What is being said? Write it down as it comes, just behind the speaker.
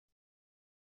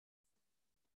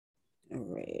All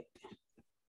right.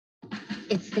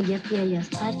 It's the Yes Yeah Yes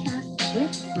podcast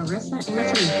with Marissa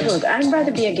and Lisa. Look, I'd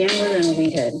rather be a gambler than a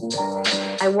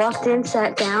weedhead. I walked in,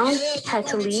 sat down, had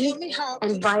to leave,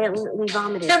 and violently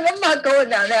vomited. I'm not going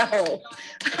down that hole.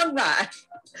 I'm not.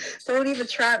 Don't even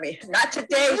try me. Not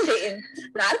today, Satan.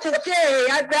 Not today.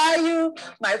 I value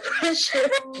my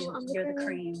friendship. You're the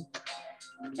cream.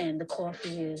 And the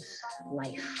coffee is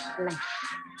life. Life.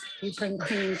 You bring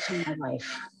cream to my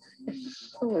life.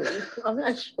 Ooh, I'm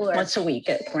not sure. Once a week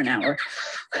for an hour.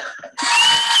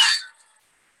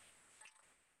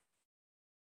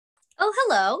 Oh,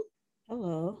 hello.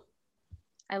 Hello.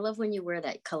 I love when you wear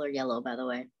that color yellow, by the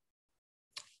way.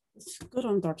 It's good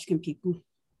on dark-skinned people.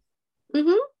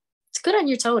 Mm-hmm. It's good on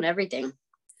your tone, everything.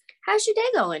 How's your day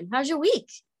going? How's your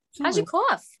week? How's your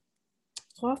cough?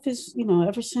 Cough is,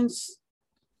 ever since,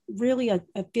 really, I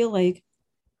feel like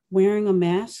wearing a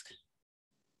mask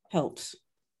helps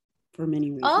for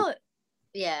many reasons. Oh,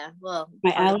 yeah. Well,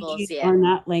 my allergies are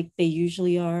not like they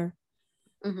usually are.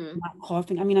 Mm-hmm. Not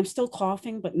coughing. I mean, I'm still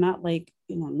coughing, but not like,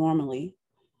 normally.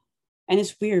 And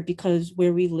it's weird because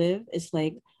where we live, it's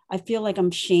like, I feel like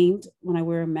I'm shamed when I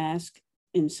wear a mask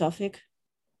in Suffolk.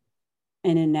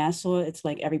 And in Nassau, it's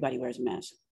like everybody wears a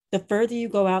mask. The further you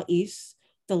go out east,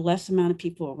 the less amount of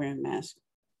people are wearing masks.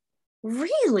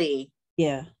 Really?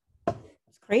 Yeah.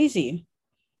 It's crazy.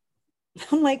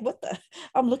 I'm like, what the?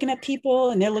 I'm looking at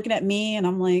people and they're looking at me and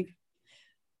I'm like,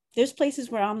 there's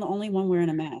places where I'm the only one wearing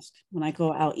a mask when I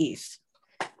go out east.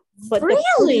 But really?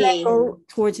 the further I go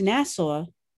towards Nassau,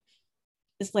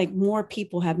 it's like more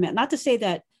people have masks. Not to say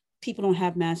that people don't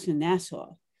have masks in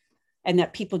Nassau and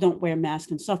that people don't wear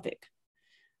masks in Suffolk,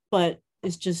 but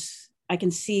it's just, I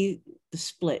can see the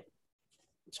split.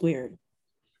 It's weird.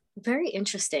 Very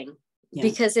interesting. Yeah.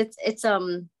 Because it's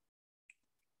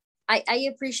I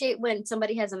appreciate when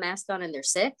somebody has a mask on and they're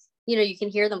sick. You can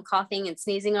hear them coughing and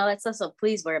sneezing, all that stuff. So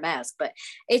please wear a mask. But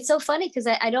it's so funny because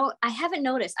I haven't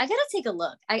noticed. I got to take a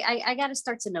look. I got to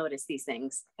start to notice these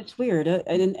things. It's weird.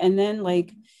 And then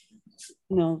like,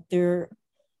 they're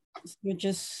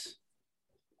just,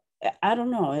 I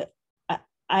don't know.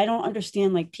 I don't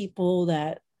understand like people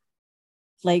that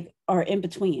like are in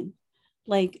between.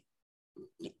 Like,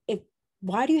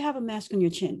 why do you have a mask on your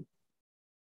chin?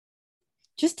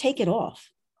 Just take it off.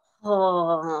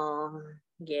 Oh,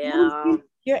 yeah.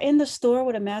 You're in the store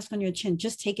with a mask on your chin.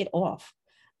 Just take it off.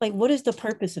 Like, what is the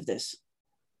purpose of this?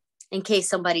 In case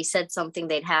somebody said something,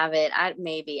 they'd have it. I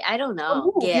don't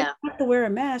know. Oh, yeah. If you have to wear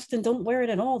a mask, then don't wear it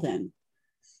at all then.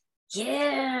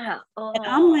 Yeah. Oh.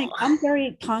 And I'm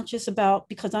very conscious about,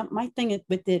 because my thing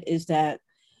with it is that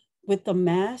with the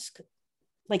mask,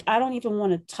 like, I don't even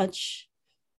want to touch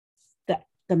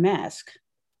the mask.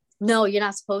 No, you're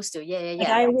not supposed to. Yeah. Like,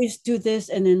 I always do this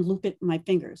and then loop it in my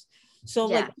fingers. So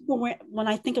like when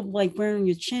I think of like wearing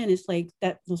your chin, it's like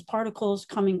those particles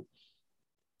coming.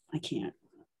 I can't.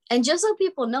 And just so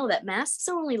people know that masks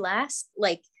only last,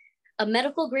 like a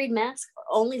medical grade mask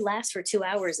only lasts for 2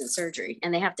 hours in surgery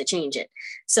and they have to change it.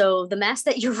 So the mask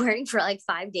that you're wearing for like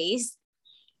 5 days.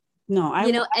 No,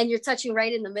 and you're touching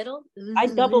right in the middle. I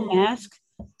double mask,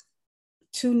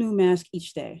 2 new masks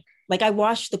each day. Like, I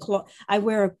wash the cloth. I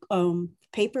wear a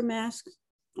paper mask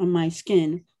on my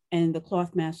skin and the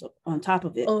cloth mask on top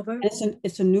of it.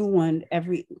 It's a new one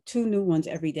 2 new ones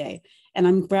every day. And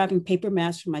I'm grabbing paper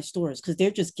masks from my stores because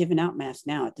they're just giving out masks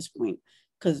now at this point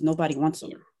because nobody wants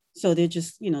them. Yeah. So they're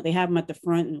just, they have them at the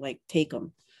front and like take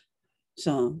them.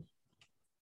 So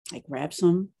I grab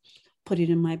some, put it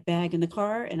in my bag in the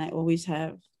car, and I always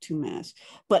have 2 masks.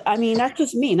 But I mean, that's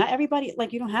just me. Not everybody,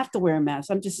 like, you don't have to wear a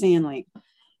mask. I'm just saying, like,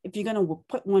 if you're going to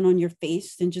put one on your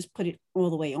face, then just put it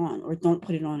all the way on or don't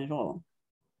put it on at all.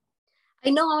 I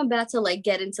know I'm about to like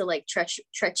get into like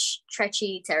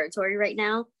treachy territory right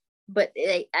now, but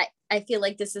I feel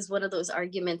like this is one of those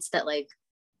arguments that like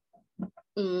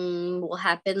will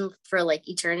happen for like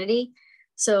eternity.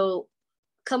 So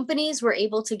companies were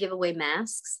able to give away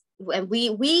masks, and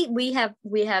we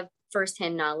have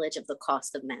firsthand knowledge of the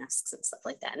cost of masks and stuff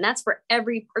like that, and that's for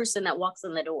every person that walks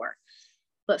in the door.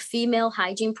 But female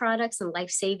hygiene products and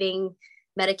life-saving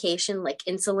medication like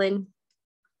insulin,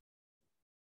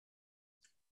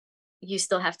 you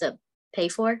still have to pay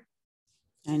for.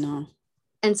 I know.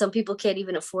 And some people can't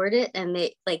even afford it. And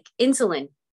they like insulin.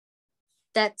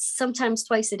 That's sometimes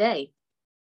twice a day.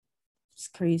 It's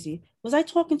crazy. Was I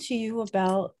talking to you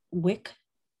about WIC?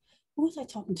 Who was I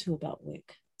talking to about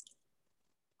WIC?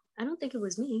 I don't think it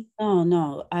was me. Oh,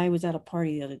 no. I was at a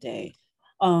party the other day.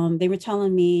 They were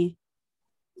telling me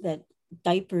that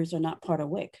diapers are not part of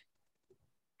WIC.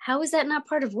 How is that not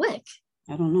part of WIC?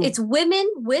 I don't know. It's women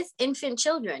with infant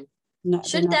children. No,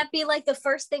 shouldn't that be like the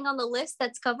first thing on the list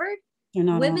that's covered? They're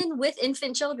not women with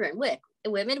infant children.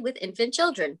 Women with infant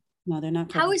children. No, they're not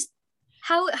covered.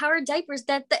 How are diapers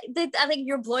that I think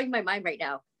you're blowing my mind right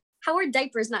now. How are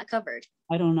diapers not covered?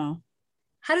 I don't know.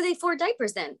 How do they afford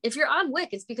diapers then? If you're on WIC,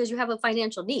 it's because you have a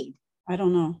financial need. I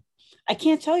don't know. I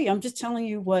can't tell you. I'm just telling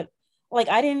you what, like,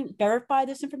 I didn't verify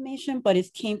this information, but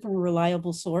it came from a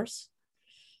reliable source.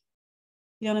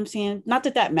 You know what I'm saying? Not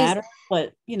that matters,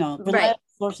 but, you know, reliable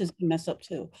sources can mess up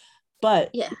too.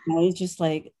 But yeah, you know, it's just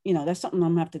like, you know, that's something I'm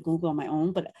gonna have to Google on my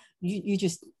own. But you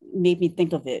just made me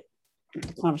think of it,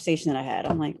 the conversation that I had.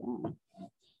 I'm like, oh.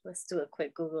 Let's do a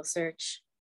quick Google search.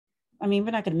 I mean,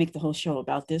 we're not gonna make the whole show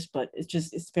about this, but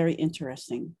it's very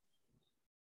interesting.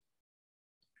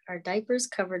 Are diapers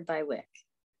covered by WIC?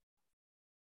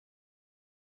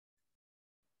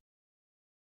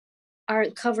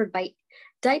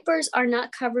 Diapers are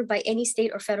not covered by any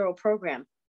state or federal program.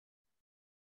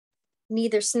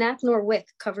 Neither SNAP nor WIC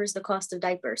covers the cost of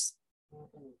diapers.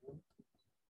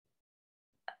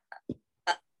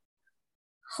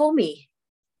 Homie.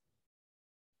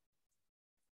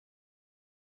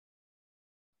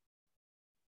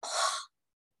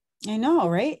 I know,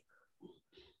 right?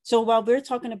 So while we're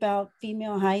talking about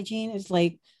female hygiene, is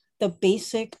like the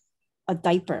basic, a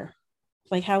diaper.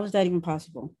 Like, how is that even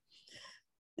possible?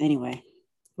 Anyway,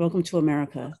 welcome to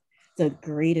America, the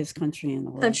greatest country in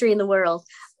the world.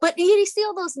 But you see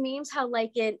all those memes, how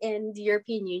like in the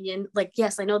European Union, like,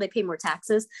 yes, I know they pay more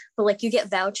taxes, but like you get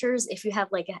vouchers if you have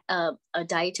like a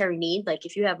dietary need. Like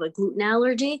if you have a gluten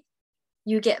allergy,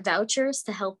 you get vouchers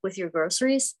to help with your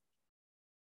groceries.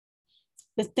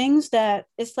 The things that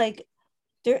it's like,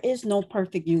 there is no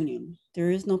perfect union.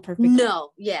 There is no perfect.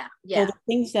 No, yeah. So the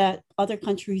things that other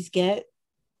countries get,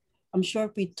 I'm sure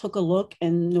if we took a look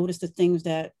and noticed the things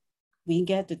that we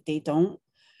get that they don't.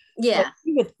 Yeah. But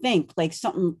you would think like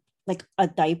something like a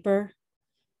diaper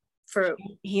for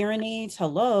hearing aids.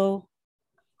 Hello.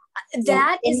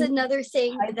 That is another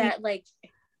thing that like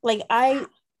I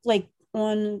like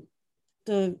on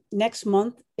the next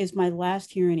month is my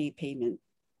last hearing aid payment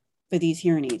for these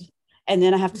hearing aids. And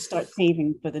then I have to start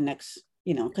saving for the next,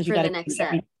 you know, because you got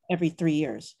to every 3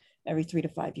 years, every 3 to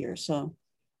 5 years. So,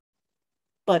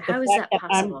 but how is that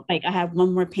possible? I'm like, I have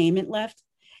one more payment left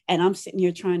and I'm sitting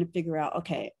here trying to figure out,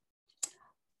 okay,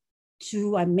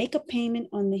 do I make a payment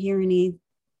on the hearing aid,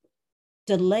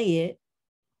 delay it,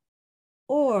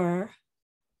 or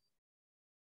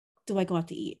do I go out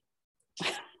to eat?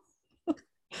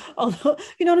 Although,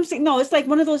 you know what I'm saying? No, it's like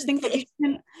one of those things that you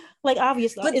can, like,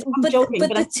 obviously, I'm joking,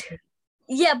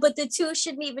 but the two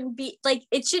shouldn't even be like,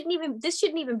 this shouldn't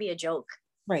even be a joke.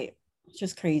 Right. It's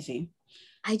just crazy.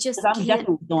 I'm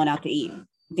definitely going out to eat.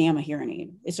 Damn, a hearing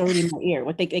aid. It's already in my ear.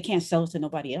 What they can't sell it to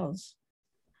nobody else.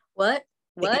 What?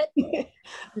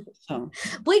 So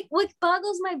what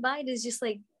boggles my mind is just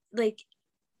like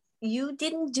you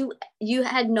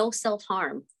had no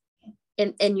self-harm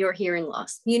in your hearing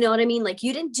loss. You know what I mean? Like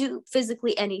you didn't do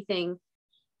physically anything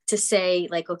to say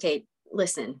like, okay,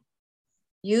 listen,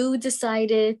 you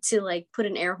decided to like put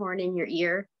an air horn in your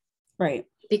ear. Right.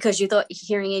 Because you thought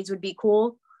hearing aids would be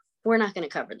cool. We're not going to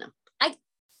cover them.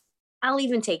 I'll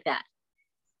even take that.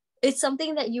 It's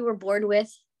something that you were born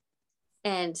with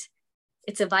and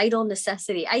it's a vital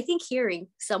necessity. I think hearing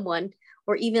someone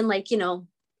or even like, you know,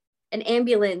 an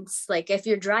ambulance, like if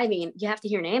you're driving and you have to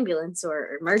hear an ambulance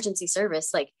or emergency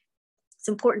service, like it's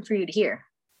important for you to hear.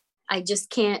 I just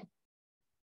can't.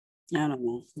 I don't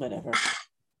know, whatever.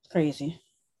 Crazy.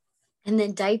 And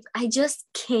then I just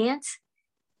can't.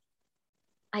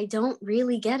 I don't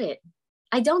really get it.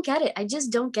 I don't get it. I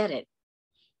just don't get it.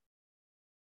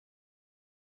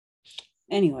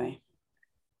 Anyway.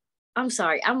 I'm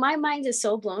sorry. My mind is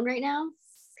so blown right now.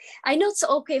 I know. So,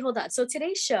 okay, hold on. So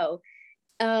today's show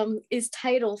is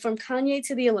titled From Kanye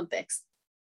to the Olympics.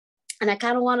 And I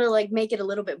kind of want to like make it a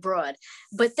little bit broad.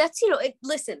 But that's, you know,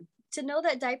 listen, to know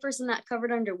that diapers are not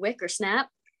covered under WIC or SNAP,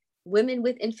 women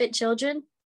with infant children,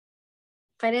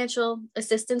 financial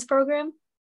assistance program,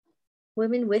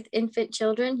 women with infant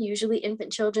children, usually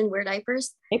infant children wear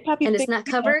diapers, and it's not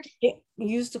covered.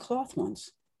 Use the cloth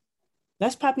ones.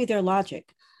 That's probably their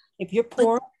logic. If you're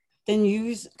poor, then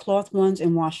use cloth ones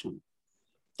and wash them.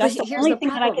 That's the only thing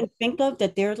that I can think of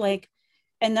that they're like,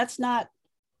 and that's not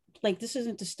like, this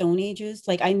isn't the Stone Ages.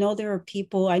 Like, I know there are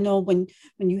people, I know when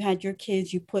you had your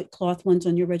kids, you put cloth ones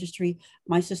on your registry.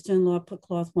 My sister-in-law put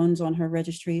cloth ones on her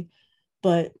registry,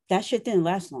 but that shit didn't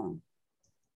last long.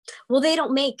 Well, they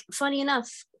don't make, funny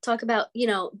enough, talk about, you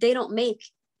know, they don't make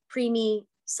preemie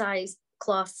size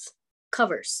cloth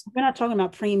covers. We're not talking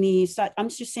about preemie size. I'm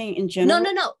just saying in general.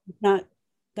 No. Not,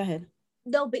 go ahead.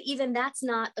 No, but even that's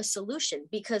not a solution,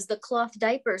 because the cloth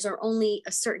diapers are only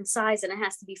a certain size and it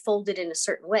has to be folded in a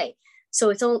certain way. So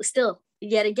it's only still,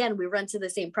 yet again, we run to the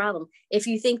same problem. If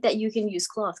you think that you can use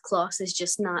cloth is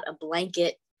just not a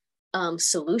blanket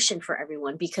solution for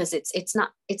everyone, because it's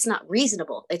not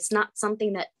reasonable. It's not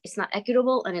something that, it's not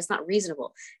equitable, and it's not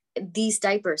reasonable. These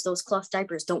diapers, those cloth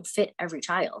diapers, don't fit every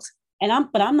child.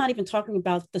 But I'm not even talking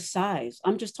about the size.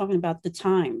 I'm just talking about the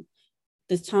time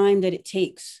that it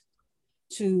takes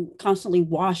to constantly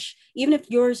wash, even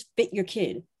if yours fit your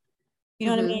kid. You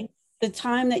know what I mean? The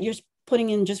time that you're putting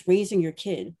in just raising your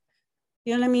kid.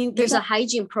 You know what I mean? There's a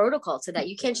hygiene protocol to that.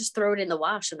 You can't just throw it in the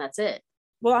wash and that's it.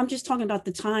 Well, I'm just talking about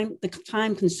the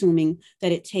time consuming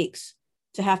that it takes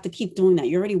to have to keep doing that.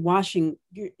 You're already washing.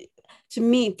 To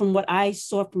me, from what I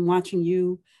saw from watching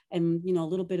you and, a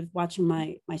little bit of watching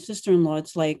my sister-in-law,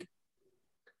 it's like,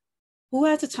 who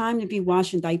has the time to be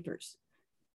washing diapers?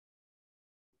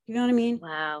 You know what I mean?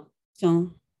 Wow.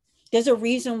 So there's a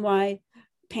reason why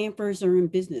Pampers are in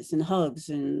business, and Hugs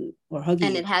or Huggies.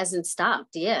 And it hasn't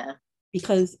stopped. Yeah.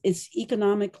 Because it's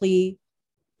economically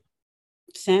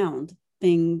sound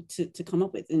thing to come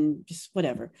up with, and just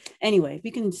whatever. Anyway,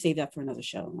 we can save that for another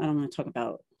show. I don't want to talk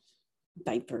about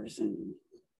diapers and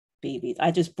babies.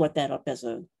 I just brought that up as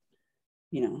a,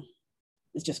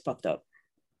 it's just fucked up.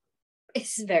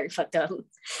 It's very fucked up.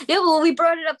 Yeah, well, we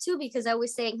brought it up too because I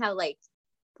was saying how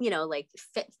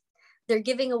they're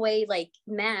giving away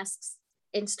masks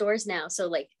in stores now.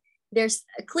 So there's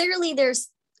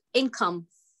income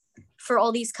for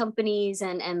all these companies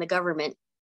and the government,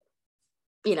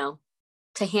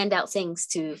 to hand out things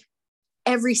to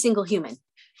every single human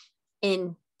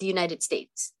in the United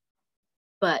States.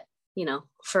 But,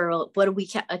 for what do we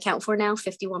account for now?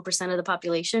 51% of the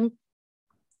population.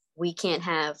 We can't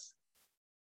have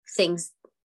things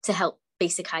to help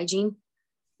basic hygiene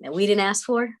that we didn't ask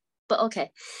for, but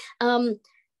okay.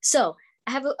 So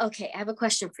I have a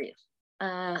question for you.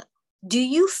 Do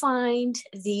you find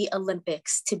the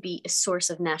Olympics to be a source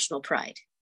of national pride?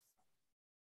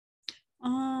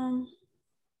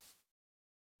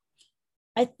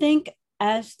 I think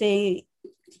as they,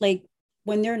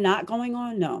 when they're not going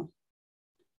on, no.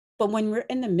 But when we're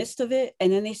in the midst of it,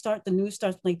 and then the news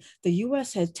starts like, the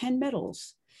US has 10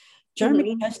 medals.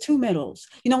 Germany has 2 medals.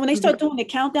 When they start doing the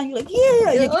countdown, you're like,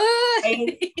 yeah,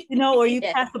 or you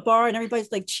pass the bar and everybody's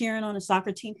cheering on a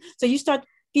soccer team. So you start to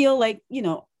feel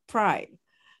pride.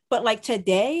 But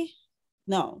today,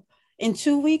 no. In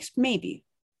 2 weeks, maybe.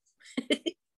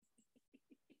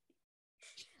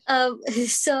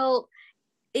 So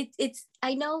it's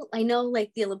I know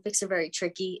the Olympics are very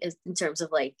tricky in terms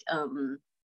of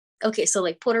okay,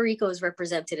 so Puerto Rico is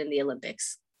represented in the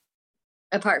Olympics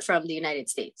apart from the United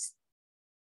States.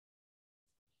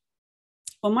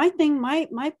 Well, my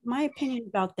opinion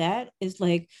about that is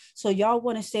so y'all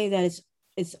want to say that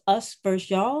it's us versus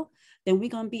y'all, then we're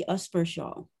gonna be us versus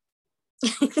y'all.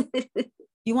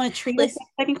 You want to treat us like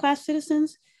second-class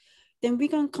citizens, then we're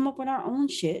gonna come up with our own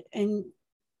shit and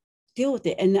deal with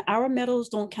it. And our medals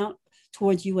don't count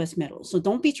towards US medals. So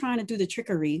don't be trying to do the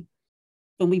trickery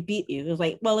when we beat you.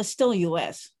 It's well, it's still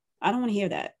US. I don't want to hear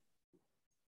that.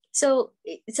 So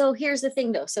here's the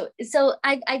thing though. So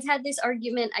I've had this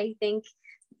argument, I think,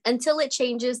 until it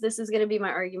changes. This is going to be my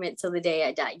argument till the day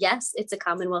I die. Yes, it's a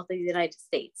Commonwealth of the United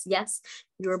States. Yes,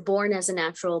 you're born as a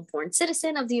natural born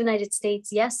citizen of the United States.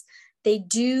 Yes, they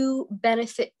do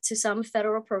benefit to some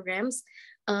federal programs,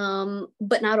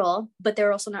 but not all. But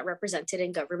they're also not represented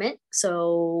in government.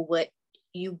 So what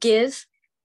you give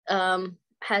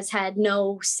has had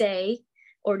no say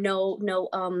or no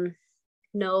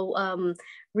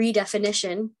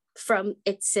redefinition from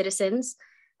its citizens.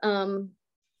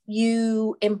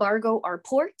 You embargo our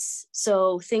ports,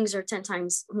 so things are 10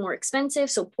 times more expensive.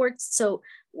 So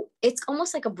it's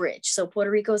almost like a bridge. So Puerto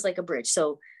Rico is like a bridge.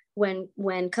 So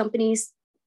when companies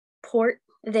port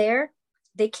there,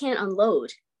 they can't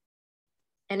unload.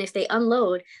 And if they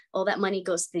unload, all that money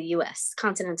goes to the US,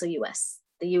 continental US,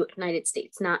 the United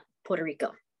States, not Puerto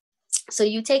Rico. So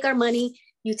you take our money,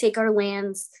 you take our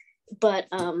lands, but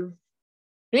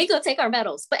we go take our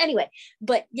medals. But anyway,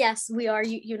 yes, we are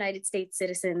United States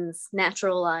citizens,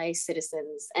 naturalized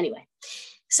citizens. Anyway,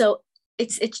 so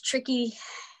it's tricky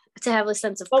to have a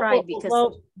sense of pride because.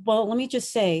 Well, let me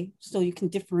just say, so you can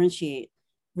differentiate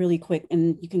really quick,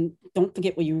 and don't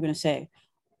forget what you were going to say.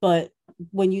 But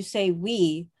when you say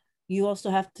we, you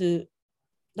also have to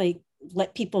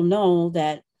let people know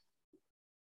that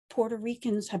Puerto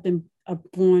Ricans are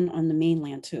born on the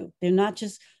mainland too. They're not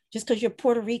just because you're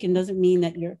Puerto Rican doesn't mean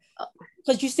that you're,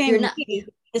 because you're saying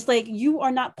it's you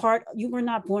were not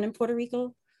born in Puerto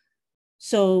Rico.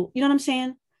 So you know what I'm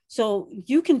saying? So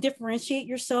you can differentiate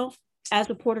yourself as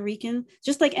a Puerto Rican,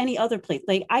 just like any other place.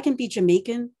 Like I can be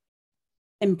Jamaican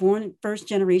and born first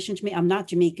generation Jamaican. I'm not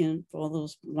Jamaican for all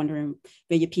those wondering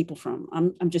where your people from.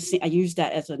 I'm just saying, I use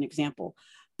that as an example,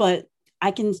 but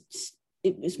I can,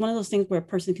 it's one of those things where a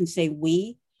person can say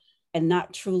we and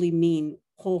not truly mean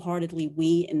wholeheartedly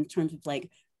we in terms of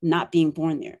like not being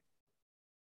born there.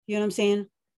 You know what I'm saying?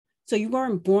 So you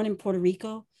weren't born in Puerto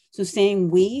Rico. So saying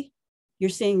we, you're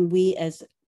saying we as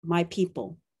my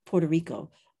people, Puerto Rico,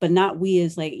 but not we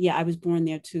as like, yeah, I was born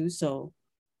there too. So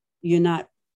you're not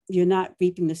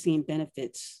reaping the same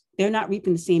benefits. They're not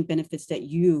reaping the same benefits that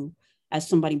you as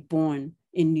somebody born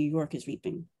in New York is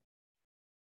reaping.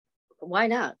 Why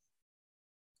not?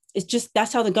 It's just,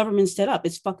 that's how the government's set up.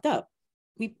 It's fucked up.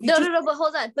 No, but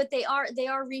hold on. But they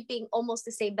are reaping almost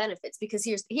the same benefits, because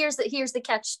here's the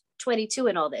catch 22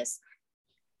 in all this.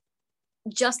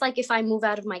 Just like if I move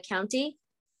out of my county,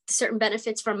 certain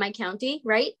benefits from my county,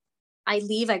 right? I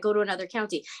leave, I go to another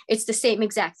county. It's the same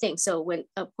exact thing. So when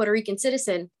a Puerto Rican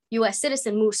citizen, US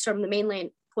citizen, moves from the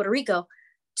mainland Puerto Rico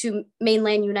to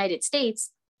mainland United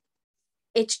States,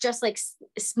 it's just like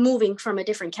it's moving from a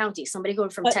different county, somebody going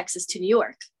from Texas to New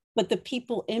York. But the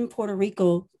people in Puerto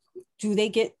Rico, do they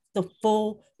get the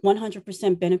full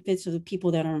 100% benefits of the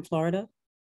people that are in Florida?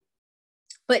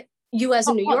 But you as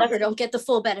a New Yorker don't get the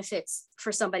full benefits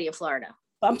for somebody in Florida.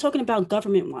 I'm talking about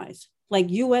government wise. Like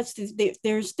US,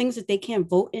 there's things that they can't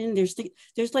vote in.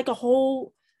 There's like a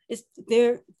whole,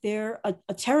 they're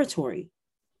a territory.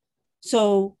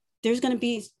 So there's going to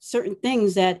be certain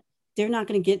things that they're not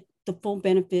going to get the full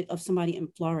benefit of somebody in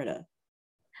Florida.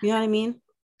 You know what I mean?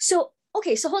 So,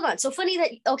 okay, so hold on. So funny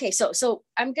that, okay, so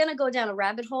I'm going to go down a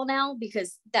rabbit hole now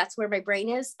because that's where my brain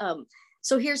is.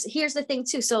 So here's the thing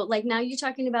too. So like now you're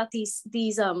talking about these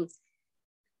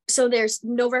so there's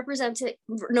no representation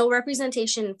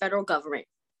in federal government.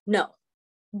 No.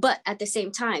 But at the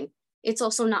same time, it's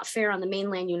also not fair on the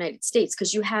mainland United States,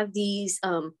 because you have these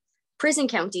prison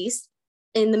counties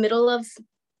in the middle of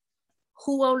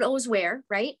who knows where,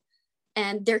 right?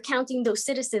 And they're counting those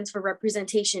citizens for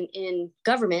representation in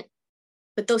government,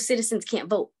 but those citizens can't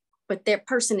vote. But their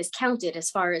person is counted as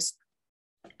far as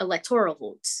electoral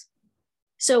votes.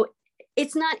 So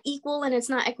it's not equal and it's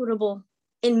not equitable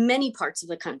in many parts of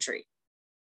the country,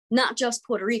 not just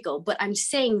Puerto Rico, but I'm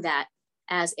saying that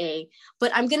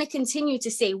but I'm going to continue to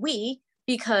say we,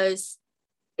 because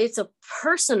it's a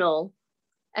personal,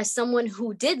 as someone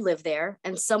who did live there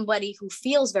and somebody who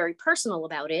feels very personal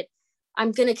about it,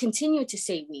 I'm going to continue to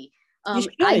say we.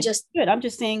 I'm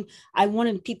just saying, I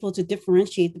wanted people to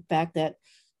differentiate the fact that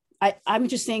I'm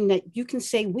just saying that you can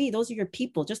say we, those are your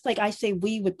people. Just like I say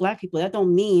we with Black people, that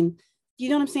don't mean, you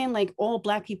know what I'm saying? Like all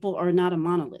Black people are not a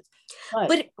monolith.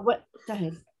 But what? Go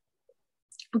ahead.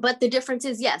 But the difference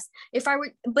is, yes,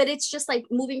 but it's just like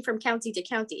moving from county to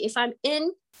county. If I'm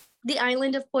in the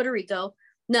island of Puerto Rico,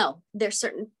 no, there's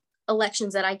certain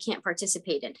elections that I can't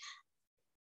participate in.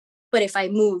 But if I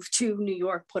move to New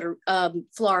York,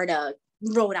 Florida,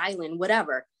 Rhode Island,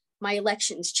 whatever, my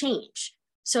elections change.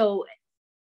 So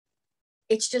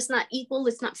it's just not equal,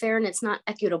 it's not fair, and it's not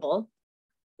equitable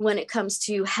when it comes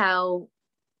to how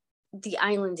the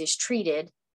island is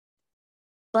treated.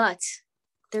 But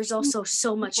there's also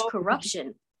so much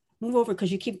corruption. Move over,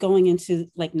 because you keep going into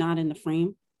like not in the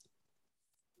frame.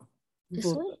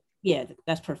 Yeah,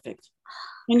 that's perfect.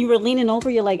 When you were leaning over,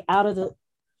 you're like out of the,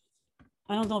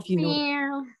 I don't know if you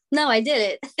know. No, I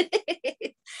did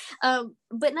it.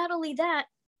 But not only that,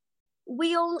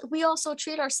 we also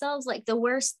treat ourselves like the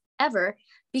worst ever,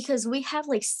 because we have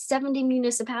like 70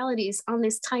 municipalities on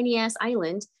this tiny ass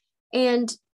island,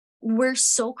 and we're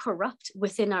so corrupt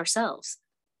within ourselves.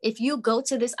 If you go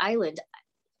to this island,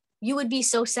 you would be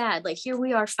so sad. Like here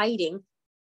we are fighting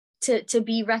to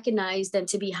be recognized and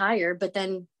to be higher, but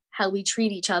then how we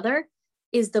treat each other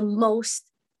is the most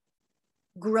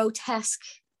grotesque.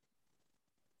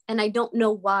 And I don't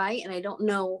know why, and I don't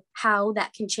know how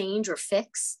that can change or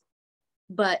fix,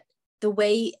 but the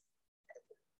way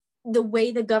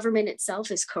the government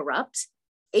itself is corrupt,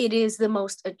 it is the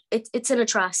most, it's an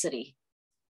atrocity.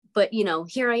 But you know,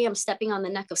 here I am stepping on the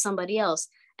neck of somebody else,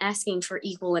 asking for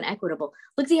equal and equitable.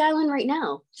 Look at the island right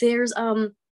now. There's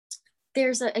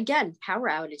again power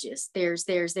outages. There's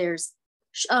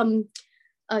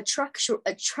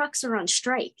trucks are on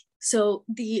strike. So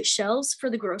the shelves for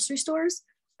the grocery stores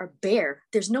are bare.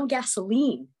 There's no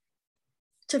gasoline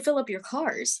to fill up your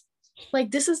cars.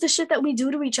 Like, this is the shit that we do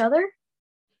to each other.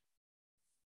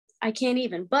 I can't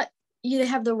even. But you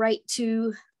have the right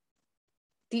to.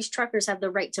 These truckers have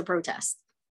the right to protest,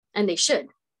 and they should,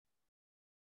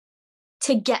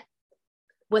 to get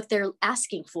what they're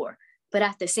asking for. but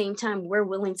at the same time, we're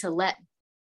willing to let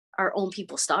our own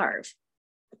people starve.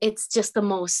 It's just the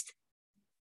most,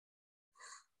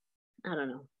 I don't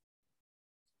know.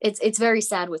 It's very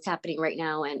sad what's happening right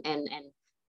now, and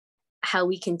how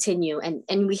we continue,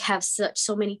 and we have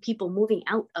so many people moving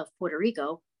out of Puerto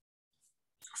Rico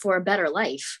for a better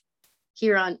life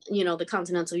here on, the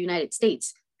continental United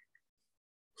States.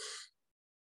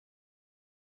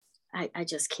 I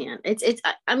just can't.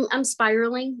 I'm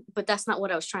spiraling, but that's not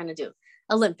what I was trying to do.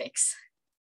 Olympics,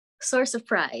 source of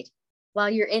pride. While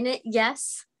you're in it,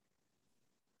 yes.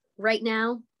 Right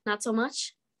now, not so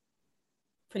much.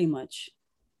 Pretty much.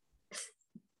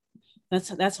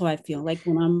 That's how I feel. Like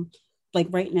when I'm like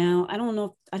right now, I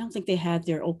don't think they had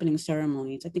their opening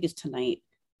ceremonies. I think it's tonight.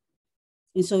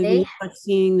 And so when you start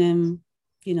seeing them,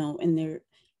 in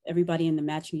everybody in the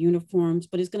matching uniforms,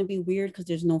 but it's going to be weird because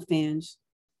there's no fans.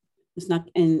 It's not,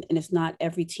 and it's not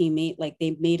every teammate. Like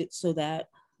they made it so that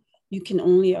you can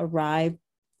only arrive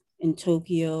in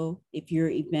Tokyo if your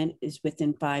event is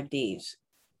within 5 days.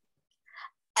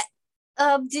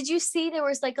 Did you see there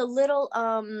was like a little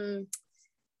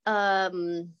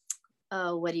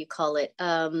what do you call it?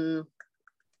 I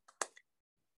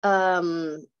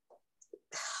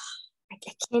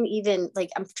can't even, like,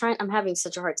 I'm having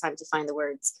such a hard time to find the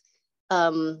words.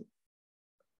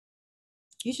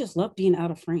 You just love being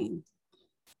out of frame.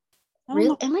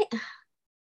 Really?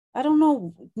 I don't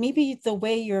know. Maybe the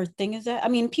way your thing is at. I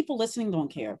mean, people listening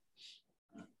don't care.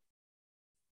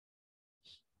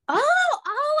 Oh,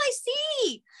 I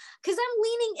see. Because I'm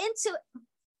leaning into.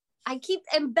 I keep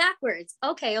and backwards.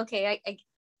 Okay. I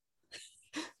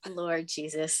Lord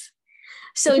Jesus.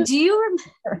 So do you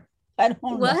remember? I don't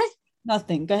know. What?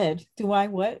 Nothing. Go ahead. Do I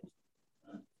what?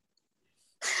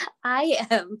 I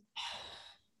am.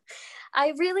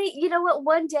 I really, you know what?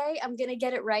 One day I'm gonna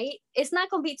get it right. It's not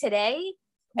gonna be today,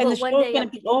 and the show's gonna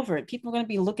be over it. People are gonna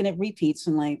be looking at repeats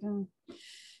and like,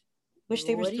 wish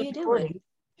they were still recording.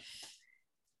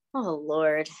 Oh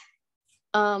Lord.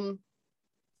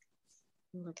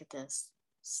 Look at this.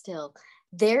 Still,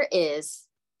 there is.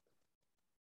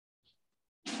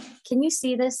 Can you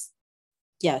see this?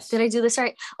 Yes. Did I do this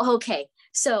right? Oh, okay.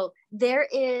 So there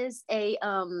is a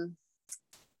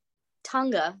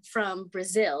Tonga from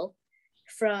Brazil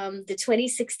from the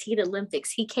 2016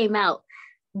 Olympics. He came out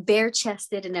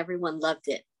bare-chested and everyone loved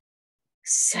it.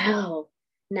 So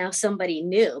now somebody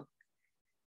new.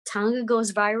 Tonga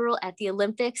goes viral at the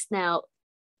Olympics. Now,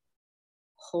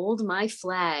 hold my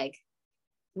flag.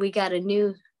 We got a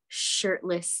new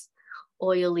shirtless,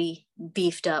 oily,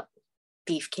 beefed up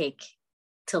beefcake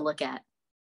to look at.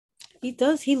 He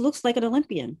does. He looks like an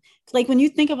Olympian. Like when you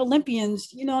think of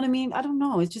Olympians, you know what I mean? I don't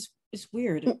know. It's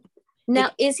weird.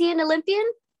 Now, is he an Olympian?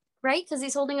 Right? Because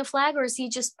he's holding a flag, or is he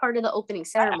just part of the opening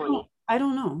ceremony? I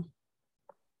don't know.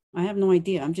 I have no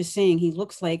idea. I'm just saying he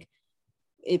looks like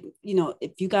if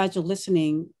you guys are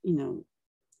listening,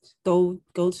 go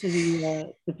to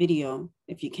the video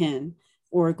if you can,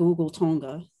 or Google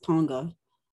Tonga,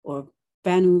 or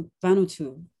Vanuatu,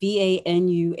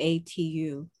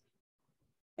 Vanuatu,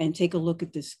 and take a look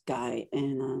at this guy.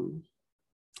 And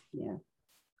yeah,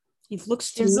 he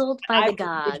looks chiseled by the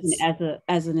gods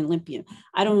as an Olympian.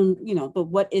 I don't, but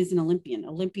what is an Olympian?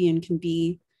 Olympian can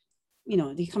be,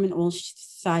 they come in all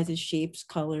sizes, shapes,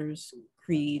 colors,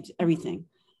 creeds, everything.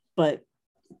 But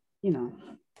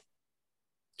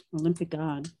Olympic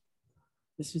god,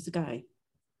 this was the guy.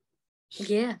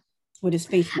 Yeah. With his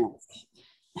face mask.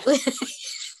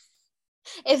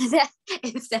 if that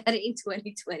ain't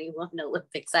 2021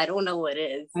 Olympics, I don't know what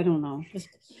is. I don't know.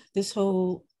 This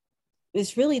whole,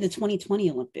 it's really the 2020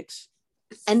 Olympics.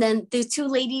 And then the two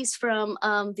ladies from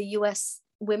the U.S.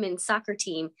 women's soccer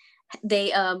team,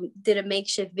 they did a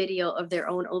makeshift video of their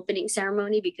own opening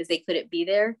ceremony because they couldn't be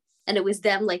there, and it was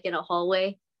them like in a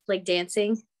hallway, like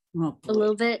dancing a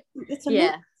little bit.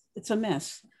 It's a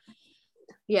mess.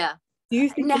 Yeah. Do you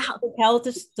think now they held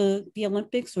the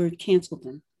Olympics or canceled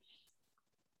them?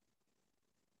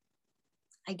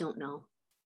 I don't know.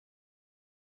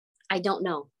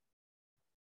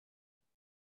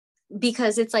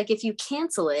 Because it's like, if you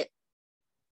cancel it,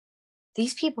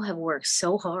 these people have worked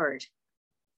so hard.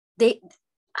 But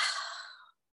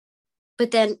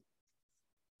then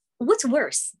what's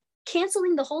worse,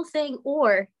 canceling the whole thing,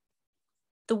 or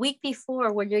the week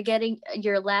before when you're getting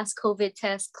your last COVID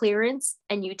test clearance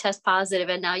and you test positive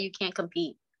and now you can't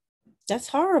compete? That's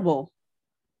horrible.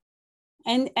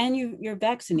 And you're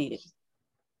vaccinated.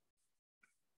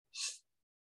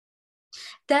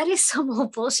 That is some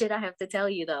old bullshit, I have to tell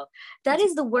you, though. That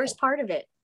is the worst part of it.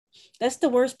 That's the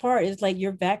worst part, is like,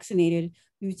 you're vaccinated,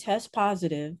 you test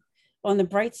positive. On the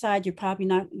bright side, you're probably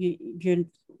not, you're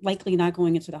likely not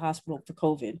going into the hospital for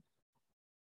COVID.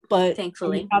 But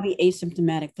thankfully, probably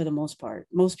asymptomatic for the most part.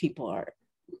 Most people are,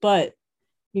 but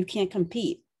you can't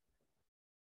compete.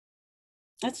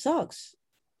 That sucks.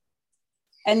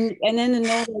 And then to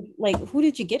know like who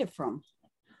did you get it from?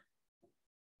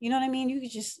 You know what I mean?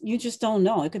 You just don't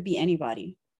know. It could be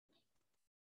anybody.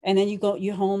 And then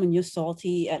you're home and you're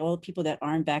salty at all the people that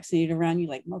aren't vaccinated around you.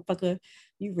 Like, motherfucker,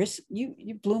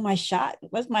 you blew my shot.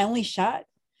 That's my only shot.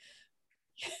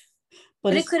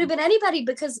 But it could have been anybody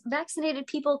because vaccinated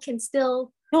people can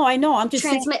still. No, I know. I'm just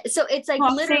transmit. Saying, so it's like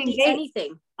literally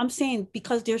anything. I'm saying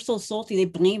because they're so salty, they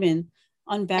blaming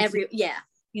unvaccinated. Yeah.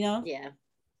 You know? Yeah.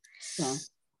 So.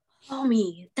 Oh,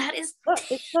 me. That is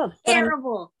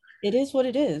terrible. It is what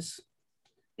it is.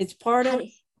 It's part of,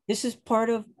 this is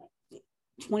part of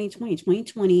 2020.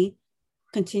 2020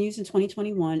 continues in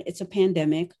 2021. It's a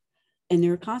pandemic and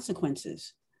there are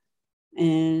consequences.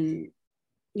 And,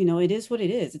 you know, it is what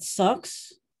it is. It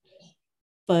sucks.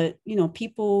 But, you know,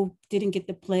 people didn't get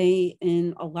to play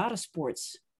in a lot of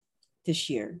sports this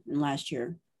year and last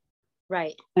year.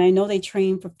 Right. And I know they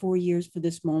trained for 4 years for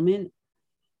this moment,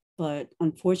 but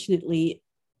unfortunately,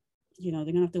 you know,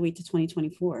 they're going to have to wait to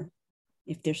 2024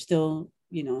 if they're still,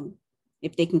 you know,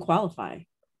 if they can qualify.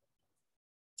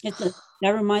 That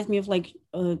reminds me of like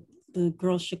the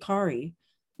girl Sha'Carri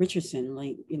Richardson,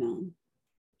 like, you know,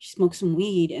 she smoked some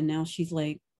weed and now she's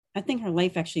like, I think her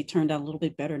life actually turned out a little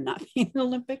bit better not being in the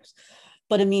Olympics.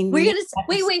 But I mean, we're gonna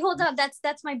wait, hold on.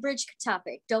 That's my bridge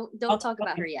topic. Don't talk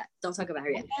about her yet. Don't talk about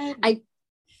her yet.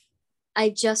 I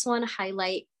just want to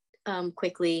highlight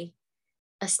quickly,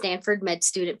 a Stanford med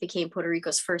student became Puerto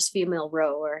Rico's first female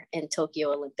rower in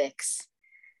Tokyo Olympics.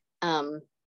 You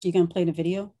gonna play the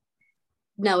video?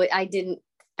 No, I didn't.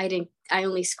 I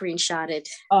only screenshotted.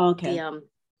 Oh, okay.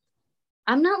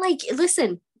 I'm not like,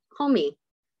 listen, homie,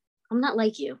 I'm not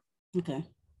like you. Okay.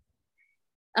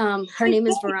 Her name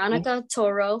is Veronica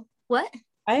Toro. What?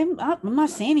 I'm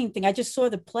not saying anything. I just saw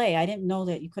the play. I didn't know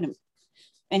that you couldn't.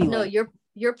 Anyway. No,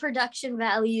 your production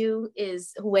value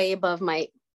is way above me.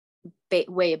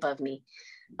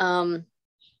 But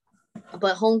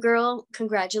homegirl,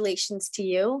 congratulations to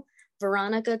you.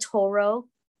 Veronica Toro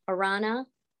Arana,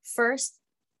 first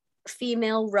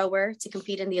female rower to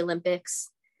compete in the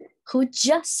Olympics, who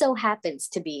just so happens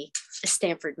to be a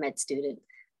Stanford med student.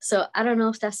 So I don't know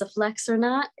if that's a flex or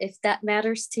not, if that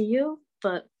matters to you,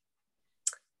 but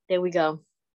there we go.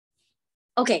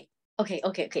 Okay.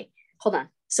 Hold on.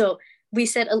 So we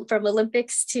said from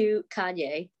Olympics to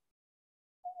Kanye.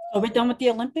 Oh, we're done with the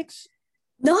Olympics?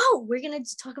 No, we're going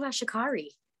to talk about Sha'Carri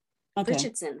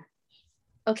Richardson.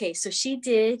 Okay, so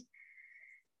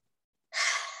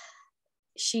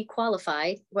she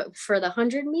qualified for the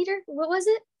 100 meter. What was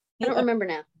it? I don't remember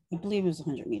now. I believe it was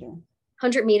 100 meter.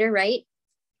 100 meter, right?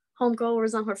 Homegirl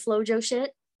was on her FloJo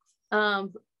shit.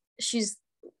 She's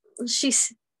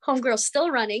homegirl still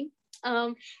running.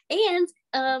 And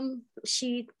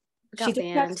she got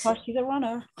banned. She's a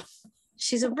runner.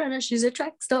 She's a runner. She's a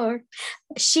track star.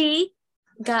 She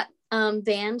got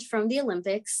banned from the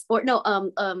Olympics, or no,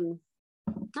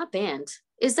 not banned.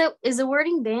 Is the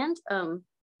wording banned?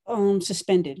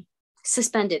 Suspended.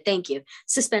 Suspended. Thank you.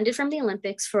 Suspended from the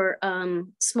Olympics for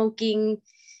smoking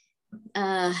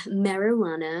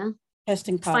marijuana.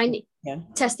 Testing positive.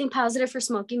 Testing positive for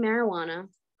smoking marijuana.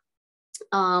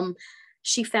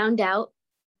 She found out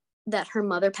that her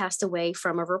mother passed away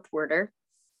from a reporter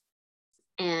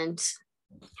and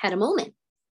had a moment.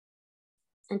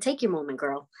 And take your moment,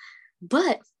 girl.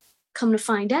 But come to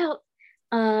find out,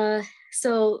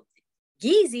 so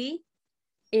Yeezy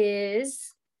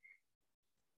is,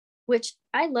 which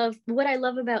I love, what I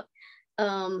love about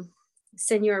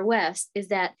Senor West is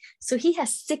that, so he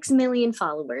has 6 million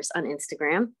followers on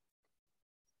Instagram.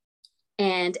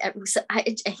 And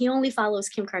he only follows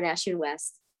Kim Kardashian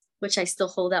West, which I still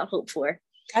hold out hope for.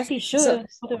 As he should,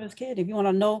 both of his kids. If you want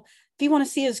to know, if you want to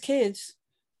see his kids,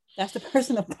 that's the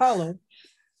person to follow.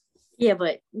 Yeah,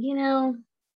 but you know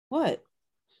what?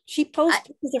 She posts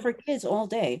pictures of her kids all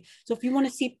day. So if you want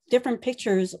to see different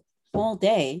pictures all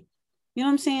day, you know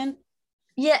what I'm saying?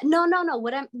 Yeah, no.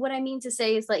 What I mean to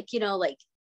say is, like, you know, like,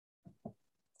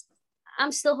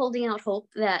 I'm still holding out hope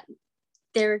that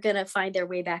they're gonna find their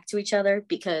way back to each other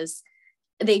because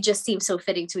they just seem so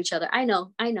fitting to each other. I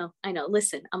know.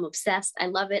 Listen, I'm obsessed. I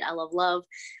love it. I love love.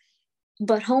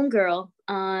 But homegirl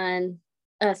on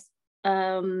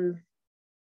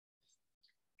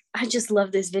I just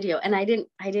love this video. And I didn't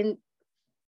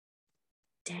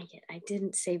dang it, I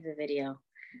didn't save the video.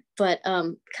 But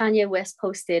Kanye West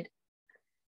posted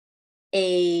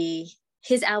his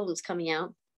album's coming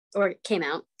out, or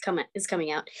is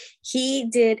coming out. He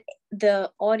did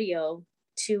the audio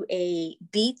to a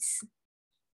Beats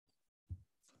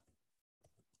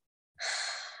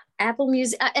Apple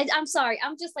Music. I'm sorry.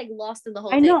 I'm just like lost in the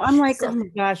whole I thing. know. I'm like, oh my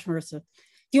gosh, Marissa.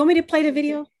 Do you want me to play the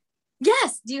video?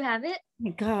 Yes. Do you have it? Oh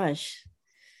my gosh.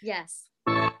 Yes.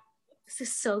 This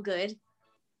is so good.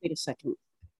 Wait a second.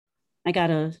 I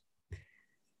gotta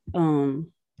I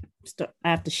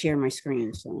have to share my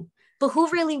screen. So, but who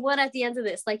really won at the end of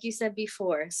this? Like you said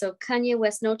before. So Kanye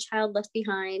West, No Child Left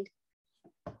Behind.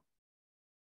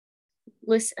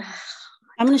 Listen,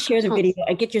 I'm gonna share the video.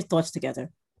 I get your thoughts together.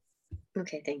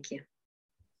 Okay, thank you.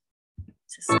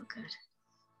 This is so good.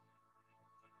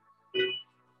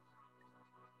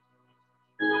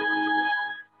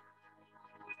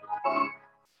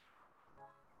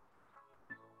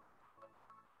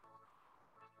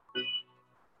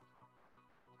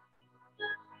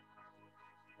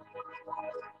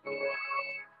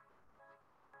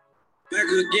 Back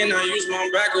again, I use my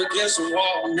back against the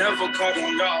wall. Never caught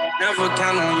on y'all, never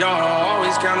count on y'all,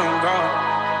 always count on God.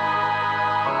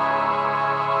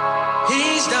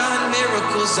 He's done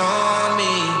miracles on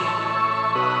me.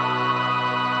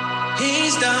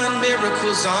 He's done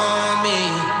miracles on me.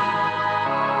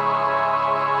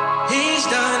 He's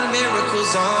done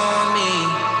miracles on me.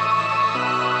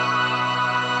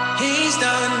 He's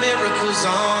done miracles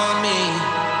on me.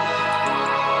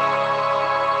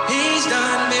 He's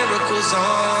done miracles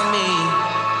on me.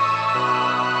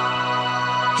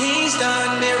 He's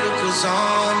done miracles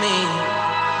on me.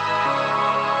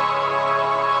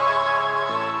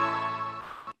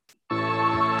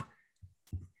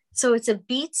 So it's a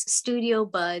Beats Studio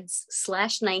Buds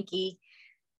 / Nike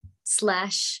 /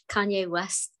 Kanye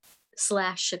West /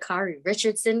 Sha'Carri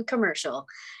Richardson commercial.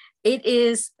 It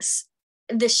is,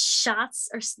 the shots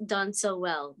are done so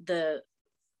well.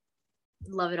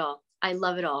 Love it all. I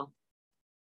love it all.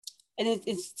 And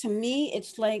it's to me,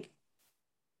 it's like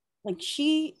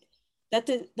the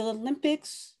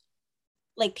Olympics,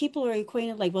 like people are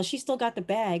equating like, well, she still got the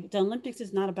bag. The Olympics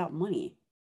is not about money.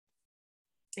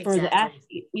 For the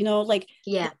athlete, like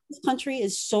this country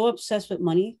is so obsessed with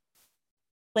money.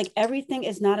 Like everything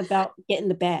is not about getting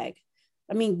the bag.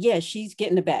 I mean, yeah, she's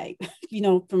getting the bag,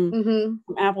 from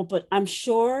Apple, but I'm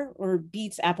sure, or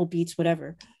Beats, Apple Beats,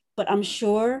 whatever. But I'm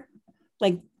sure,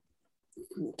 like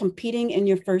competing in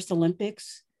your first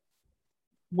Olympics,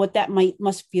 what that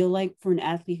must feel like for an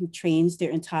athlete who trains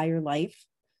their entire life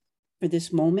for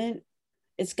this moment,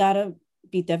 it's gotta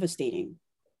be devastating.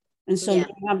 And so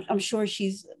I'm sure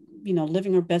she's,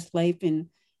 living her best life and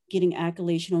getting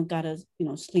accolades. She don't gotta,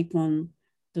 sleep on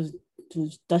those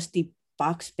dusty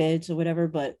box beds or whatever,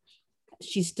 but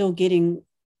she's still getting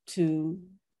to,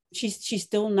 she's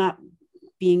still not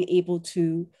being able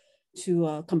to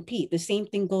compete. The same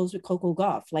thing goes with Coco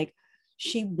Gauff. Like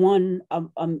she won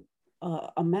a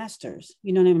master's,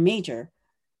 a major,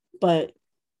 but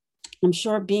I'm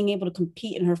sure being able to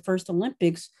compete in her first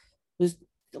Olympics was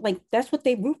like, that's what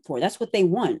they root for. That's what they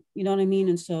want. You know what I mean?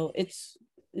 And so it's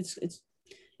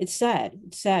sad.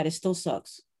 It's sad. It still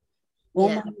sucks.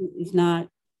 Money is not,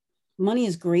 money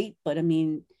is great, but I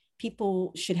mean,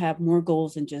 people should have more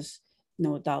goals than just,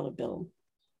 a dollar bill.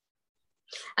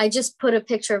 I just put a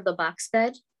picture of the box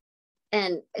bed,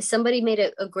 and somebody made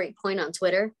a great point on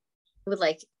Twitter with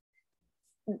like,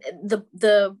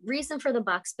 the reason for the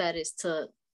box bed is to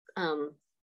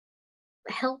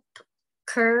help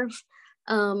curb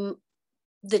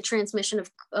the transmission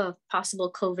of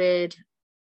possible COVID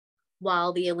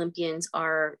while the Olympians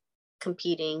are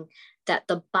competing, that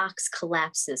the box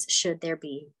collapses should there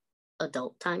be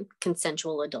adult time,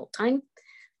 consensual adult time.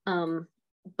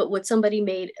 But what somebody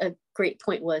made a great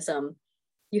point was,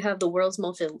 you have the world's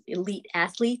most elite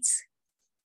athletes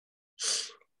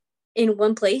in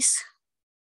one place.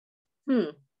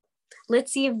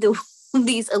 Let's see if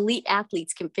these elite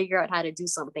athletes can figure out how to do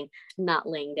something not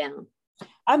laying down.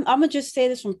 I'm gonna just say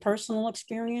this from personal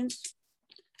experience.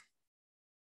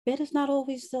 Bed is not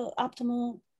always the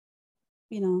optimal,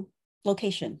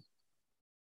 location.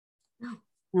 No.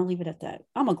 I'll leave it at that.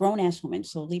 I'm a grown ass woman,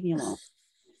 so leave me alone.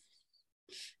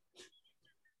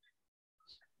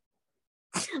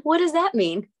 What does that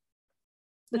mean?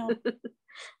 You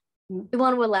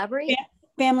want to elaborate?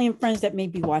 Family and friends that may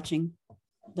be watching,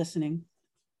 listening.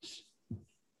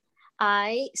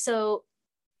 I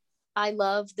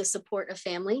love the support of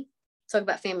family. Talk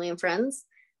about family and friends.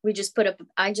 I just put up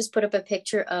a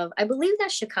picture of, I believe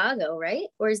that's Chicago, right?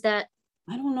 Or is that?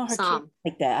 I don't know her kids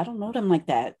like that. I don't know them like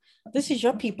that. This is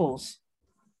your people's.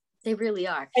 They really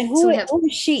are. And who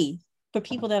is she for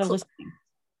people that are listening?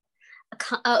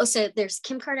 So there's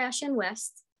Kim Kardashian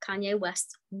West, Kanye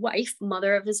West's wife,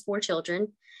 mother of his 4 children.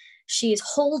 She is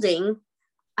holding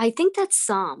I think that's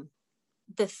Psalm,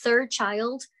 the third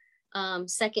child,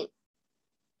 first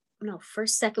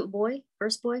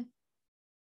boy.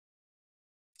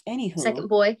 Anywho. Second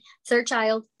boy, third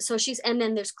child. So and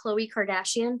then there's Khloe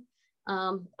Kardashian,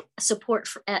 support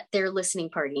at their listening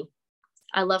party.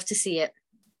 I love to see it.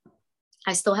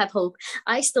 I still have hope.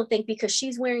 I still think because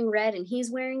she's wearing red and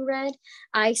he's wearing red,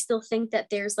 I still think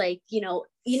that there's like, you know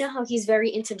how he's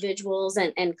very into visuals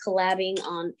and collabing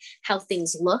on how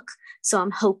things look. So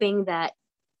I'm hoping that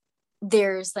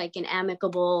there's like an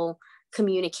amicable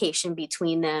communication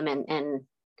between them and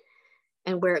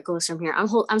where it goes from here.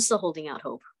 I'm still holding out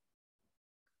hope.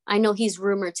 I know he's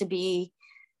rumored to be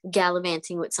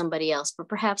gallivanting with somebody else, but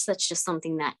perhaps that's just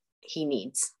something that he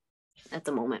needs at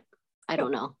the moment. I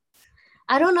don't know.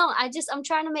 I'm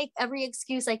trying to make every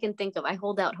excuse I can think of. I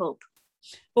hold out hope.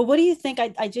 Well, what do you think?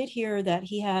 I did hear that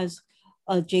he has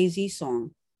a Jay-Z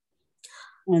song.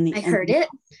 I heard it.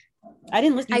 I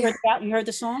didn't listen. You heard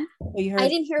the song? Or you heard I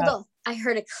didn't hear I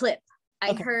heard a clip.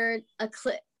 I heard a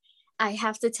clip. I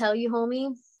have to tell you,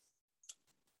 homie,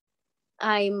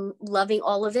 I'm loving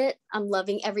all of it. I'm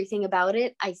loving everything about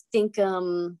it. I think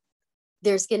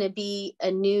there's going to be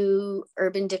a new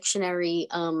Urban Dictionary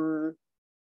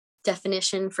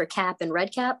definition for cap and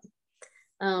red cap.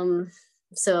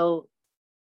 So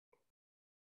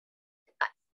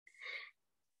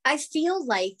I feel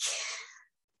like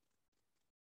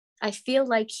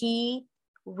he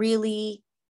really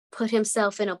put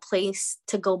himself in a place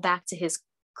to go back to his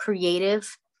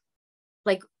creative,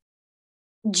 like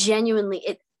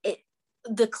genuinely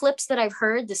the clips that I've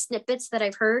heard, the snippets that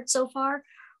I've heard so far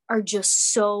are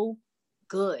just so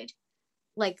good.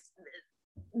 Like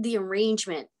the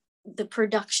arrangement, the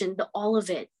production, all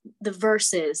of it, the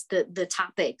verses, the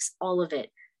topics, all of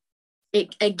it.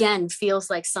 It again feels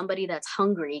like somebody that's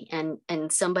hungry and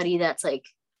somebody that's like,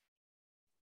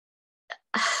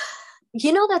 you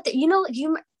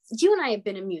and I have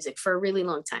been in music for a really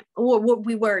long time. Or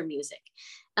we were in music,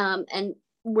 and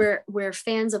we're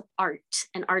fans of art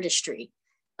and artistry,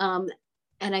 and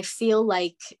I feel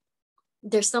like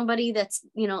there's somebody that's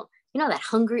that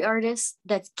hungry artist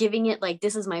that's giving it like,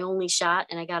 this is my only shot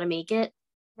and I got to make it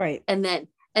right. And then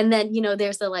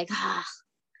there's the like,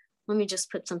 let me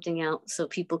just put something out so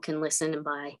people can listen and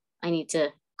buy. I need to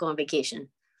go on vacation.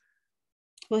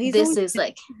 Well, he's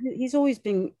always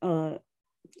been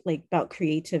like about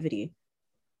creativity.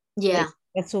 Yeah, like,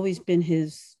 that's always been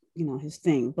his his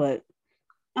thing. But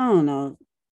I don't know.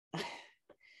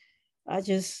 I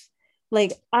just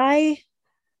like I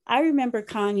remember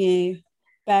Kanye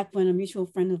back when a mutual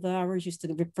friend of ours used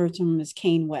to refer to him as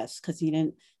Kanye West, because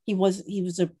he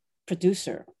was a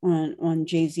producer on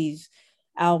Jay-Z's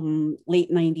album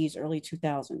late 90s, early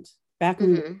 2000s, back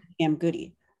when Damn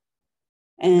Goody.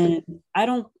 And I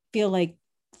don't feel like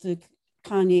the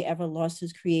Kanye ever lost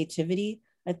his creativity.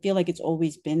 I feel like it's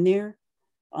always been there.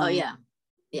 Yeah.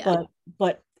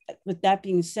 But with that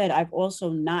being said, I've also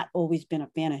not always been a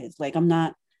fan of his. Like I'm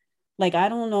not, like I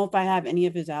don't know if I have any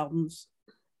of his albums.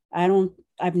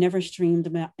 I've never streamed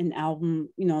an album.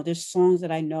 There's songs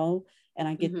that I know and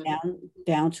I get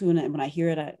down to, and when I hear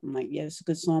it, I'm like, yeah, it's a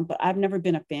good song. But I've never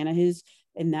been a fan of his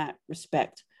in that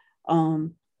respect.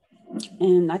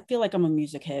 And I feel like I'm a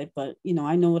music head, but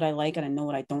I know what I like and I know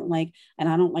what I don't like, and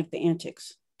I don't like the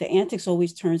antics. The antics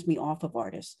always turns me off of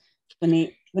artists when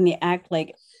they act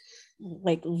like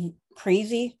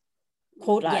crazy.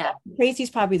 Quote, yeah. Crazy is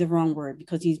probably the wrong word,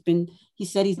 because he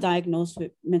said he's diagnosed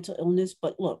with mental illness,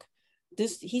 but look,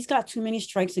 he's got too many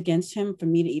strikes against him for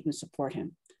me to even support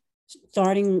him.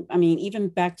 Even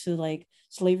back to like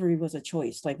slavery was a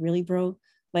choice. Like, really, bro?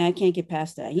 Like, I can't get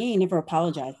past that. He ain't never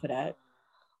apologized for that.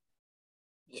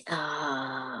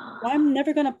 Well, I'm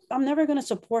never gonna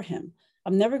support him.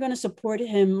 I'm never gonna support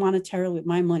him monetarily with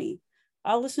my money.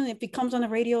 I'll listen if he comes on the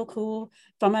radio, cool.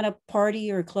 If I'm at a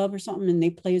party or a club or something and they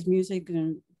play his music,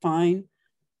 then fine.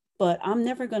 But I'm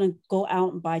never gonna go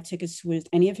out and buy tickets with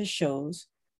any of his shows.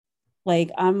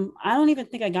 Like I don't even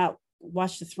think I got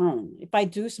Watch the Throne. If I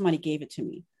do, somebody gave it to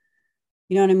me.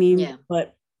 You know what I mean? Yeah.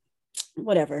 But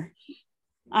whatever.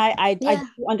 I do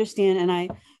understand and I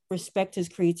respect his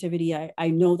creativity. I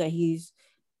know that he's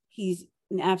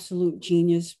an absolute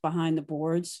genius behind the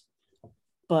boards,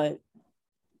 but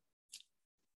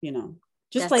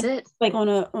just that's like it. Like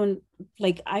on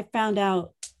like I found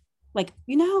out, like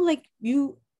how like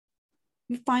you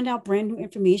find out brand new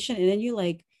information and then you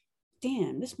like,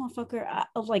 damn, this motherfucker,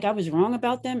 I was wrong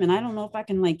about them and I don't know if I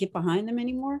can like get behind them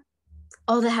anymore.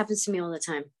 Oh, that happens to me all the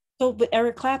time. So, but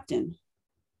Eric Clapton,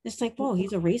 it's like, whoa,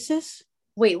 he's a racist?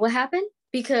 Wait, what happened?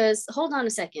 Because hold on a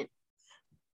second.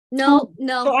 No,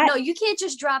 you can't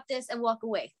just drop this and walk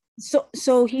away.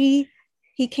 So he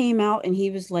came out and he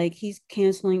was like, he's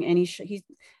canceling any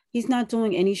he's not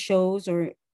doing any shows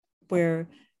or where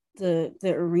the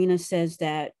arena says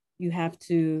that you have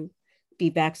to be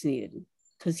vaccinated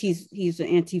because he's an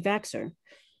anti-vaxxer.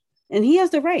 And he has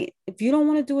the right. If you don't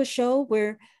want to do a show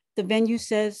where the venue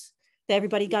says that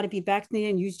everybody got to be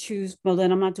vaccinated and you choose, well,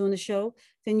 then I'm not doing the show,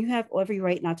 then you have every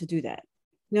right not to do that.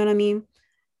 You know what I mean?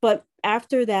 But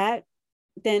after that,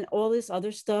 then all this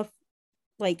other stuff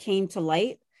like came to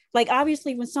light. Like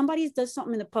obviously when somebody does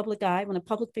something in the public eye, when a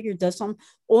public figure does something,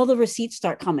 all the receipts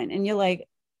start coming and you're like,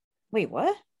 wait,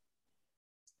 what?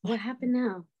 What happened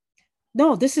now?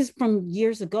 No, this is from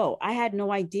years ago. I had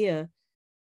no idea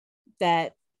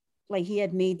that like he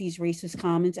had made these racist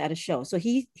comments at a show. So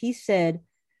he said,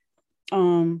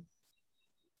 let's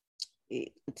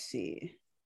see,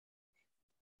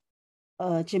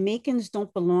 Jamaicans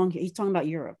don't belong here. He's talking about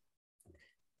Europe.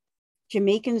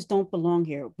 Jamaicans don't belong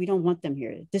here. We don't want them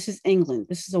here. This is England.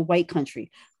 This is a white country.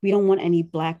 We don't want any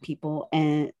black people.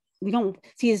 And we don't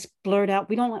see it's blurred out.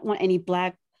 We don't want any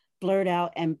black blurred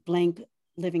out and blank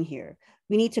living here.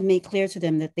 We need to make clear to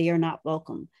them that they are not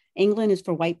welcome. England is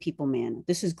for white people, man.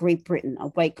 This is Great Britain, a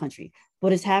white country.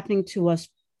 What is happening to us?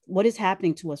 What is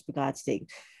happening to us, for God's sake?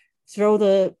 Throw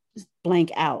the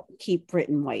blank out. Keep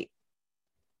Britain white.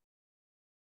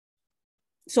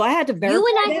 So I had to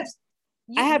verify.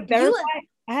 I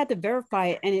had to verify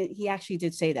it, and he actually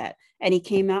did say that. And he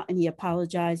came out and he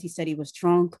apologized. He said he was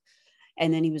drunk,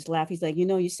 and then he was laughing. He's like, you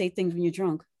know, you say things when you're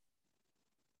drunk.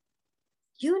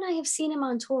 You and I have seen him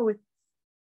on tour with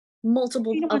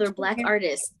multiple other black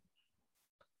artists.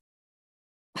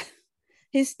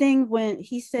 His thing when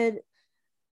he said,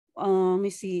 let me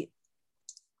see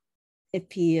if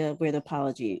he where the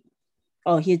apology.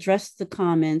 Oh, he addressed the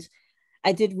comments.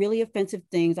 I did really offensive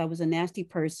things. I was a nasty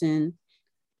person.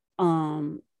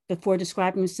 Before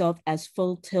describing himself as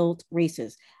full tilt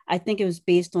racist. I think it was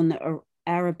based on the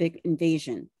Arabic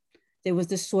invasion. There was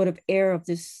this sort of air of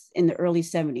this in the early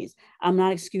 70s. I'm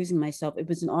not excusing myself. It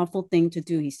was an awful thing to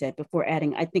do, he said, before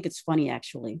adding, I think it's funny,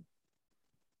 actually.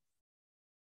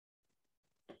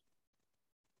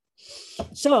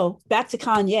 So back to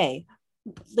Kanye.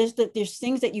 There's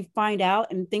things that you find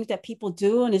out and things that people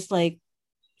do, and it's like,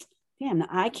 damn,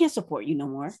 I can't support you no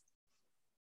more.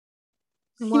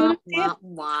 You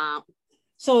know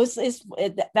so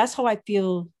that's how I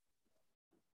feel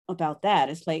about that.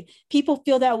 It's like people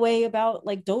feel that way about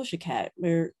like Doja Cat,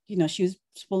 where you know she was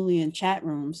supposedly in chat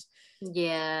rooms.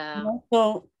 Yeah. You know?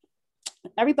 So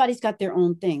everybody's got their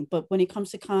own thing, but when it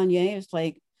comes to Kanye, it's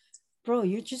like, bro,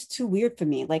 you're just too weird for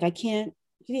me. Like I can't.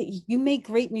 You make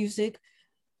great music.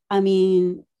 I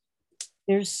mean,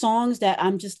 there's songs that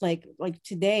I'm just like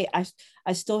today.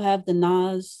 I still have the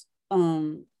Nas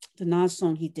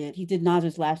song he did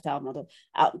Nas's last album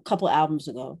a couple albums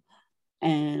ago,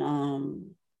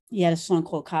 and he had a song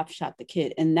called Cop Shot the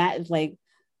Kid, and that is like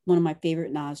one of my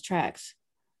favorite Nas tracks.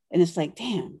 And it's like,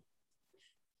 damn,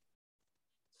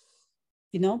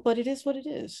 you know, but it is what it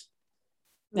is.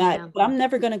 Yeah. But I'm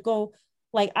never gonna go,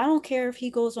 like, I don't care if he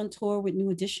goes on tour with New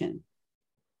Edition.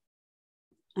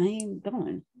 I ain't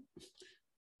going.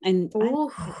 And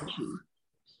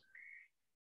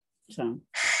so,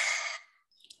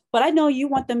 but I know you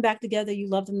want them back together. You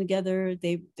love them together.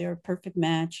 They're a perfect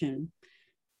match and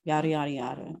yada, yada,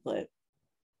 yada.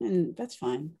 And that's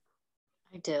fine.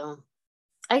 I do.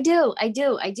 And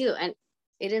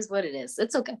it is what it is.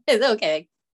 It's okay. It's okay.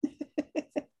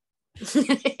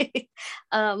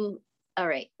 All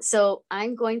right. So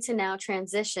I'm going to now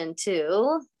transition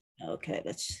to. Okay.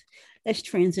 Let's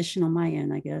transition on my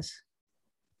end, I guess.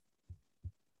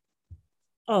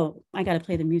 Oh, I got to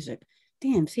play the music.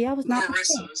 Damn, see, I was not.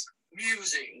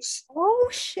 Musings. Oh,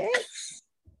 shit.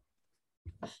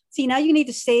 See, now you need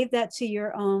to save that to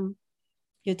your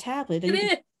tablet.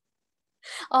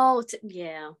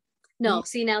 Yeah. No,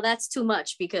 see, now that's too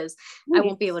much because I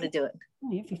won't be able to do it.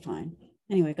 Oh, you'll be fine.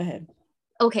 Anyway, go ahead.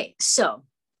 Okay, so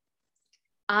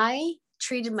I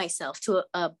treated myself to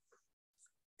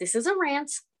this is a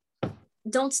rant.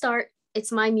 Don't start.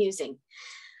 It's my musing.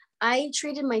 I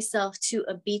treated myself to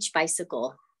a beach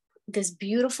bicycle, this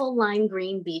beautiful lime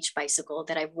green beach bicycle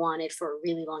that I've wanted for a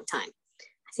really long time.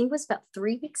 I think it was about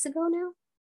 3 weeks ago now.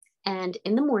 And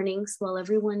in the mornings, while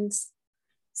everyone's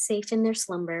safe in their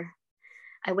slumber,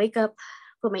 I wake up,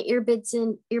 put my earbuds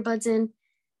in,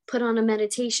 put on a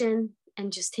meditation,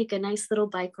 and just take a nice little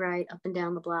bike ride up and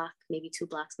down the block, maybe 2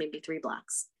 blocks, maybe 3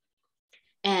 blocks.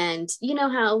 And you know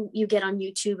how you get on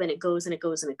YouTube and it goes and it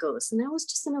goes and it goes. And I was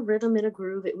just in a rhythm, in a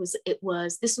groove.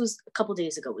 This was a couple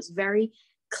days ago. It was very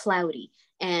cloudy.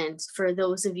 And for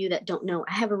those of you that don't know,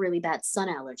 I have a really bad sun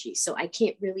allergy. So I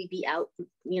can't really be out,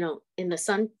 in the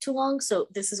sun too long. So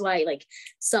this is why, like,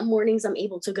 some mornings I'm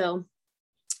able to go,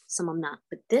 some I'm not.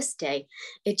 But this day,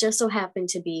 it just so happened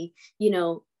to be,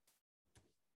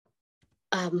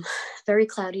 very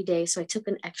cloudy day. So I took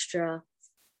an extra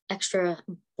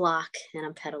block, and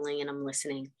I'm pedaling and I'm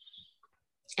listening.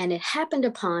 And it happened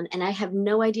upon, and I have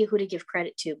no idea who to give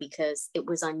credit to because it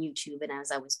was on YouTube. And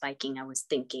as I was biking, I was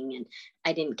thinking and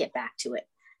I didn't get back to it.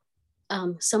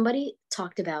 Somebody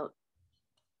talked about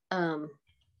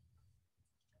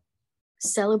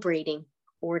celebrating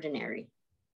ordinary,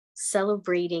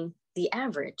 celebrating the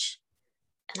average.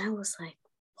 And I was like,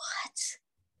 what?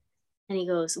 And he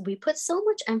goes, we put so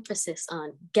much emphasis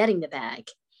on getting the bag.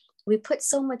 We put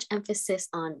so much emphasis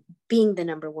on being the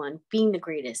number one, being the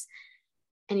greatest.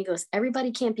 And he goes,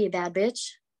 everybody can't be a bad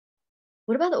bitch.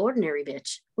 What about the ordinary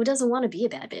bitch who doesn't want to be a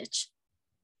bad bitch?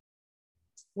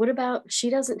 What about she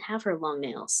doesn't have her long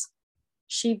nails?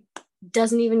 She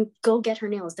doesn't even go get her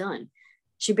nails done.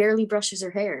 She barely brushes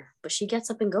her hair, but she gets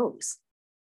up and goes.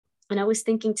 And I was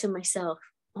thinking to myself,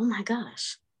 oh my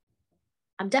gosh,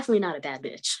 I'm definitely not a bad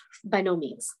bitch, by no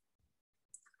means.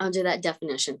 Under that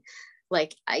definition,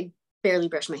 like I barely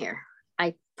brush my hair.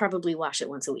 I probably wash it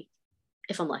once a week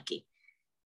if I'm lucky.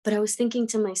 But I was thinking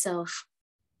to myself,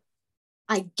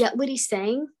 I get what he's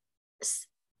saying.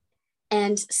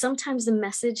 And sometimes the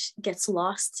message gets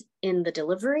lost in the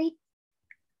delivery.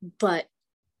 But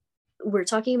we're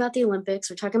talking about the Olympics.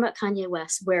 We're talking about Kanye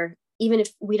West, where even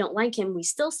if we don't like him, we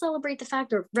still celebrate the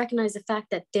fact or recognize the fact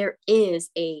that there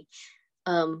is a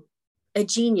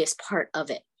genius part of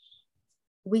it.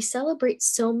 We celebrate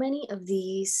so many of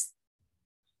these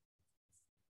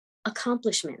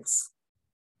accomplishments,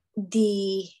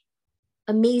 the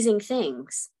amazing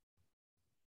things.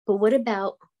 But what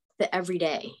about the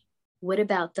everyday? What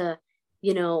about the,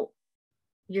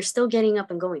 you're still getting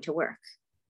up and going to work.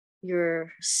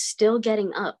 You're still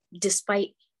getting up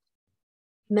despite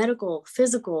medical,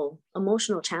 physical,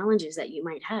 emotional challenges that you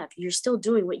might have. You're still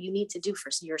doing what you need to do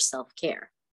for your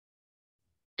self-care.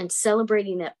 And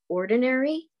celebrating that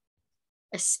ordinary,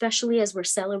 especially as we're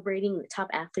celebrating the top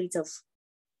athletes of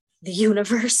the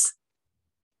universe,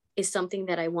 is something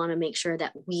that I want to make sure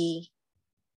that we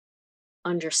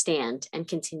understand and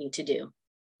continue to do.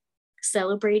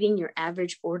 Celebrating your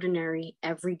average, ordinary,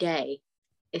 everyday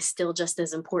is still just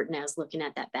as important as looking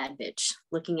at that bad bitch,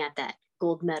 looking at that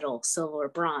gold medal, silver,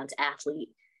 bronze athlete,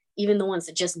 even the ones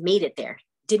that just made it there,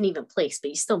 didn't even place, but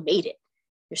you still made it.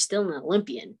 You're still an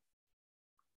Olympian.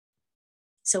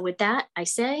 So with that, I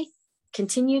say,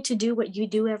 continue to do what you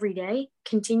do every day.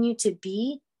 Continue to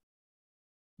be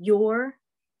your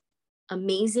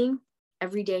amazing,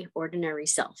 everyday, ordinary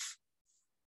self.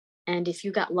 And if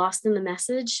you got lost in the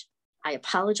message, I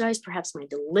apologize. Perhaps my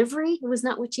delivery was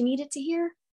not what you needed to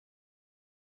hear.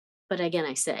 But again,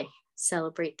 I say,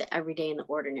 celebrate the everyday and the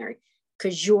ordinary,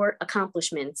 because your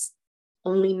accomplishments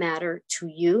only matter to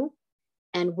you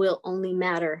and will only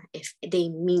matter if they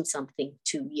mean something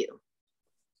to you.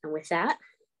 And with that,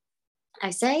 I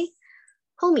say,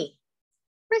 homie,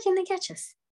 where can they catch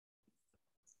us?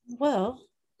 Well,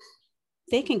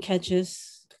 they can catch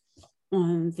us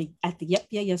at the Yep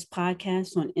Yeah Yes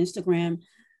podcast on Instagram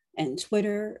and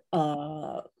Twitter,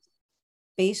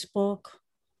 Facebook,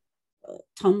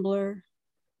 Tumblr,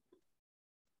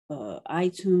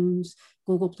 iTunes,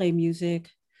 Google Play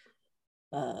Music,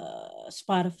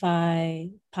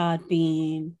 Spotify,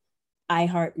 Podbean,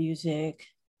 iHeartMusic,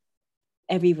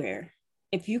 everywhere.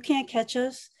 If you can't catch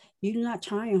us, you're not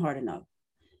trying hard enough.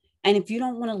 And if you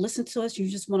don't want to listen to us, you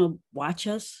just want to watch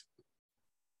us,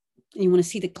 and you want to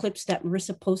see the clips that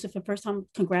Marissa posted for the first time,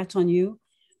 congrats on you.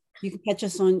 You can catch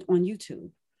us on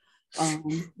YouTube.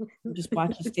 Just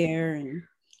watch us there. And,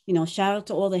 shout out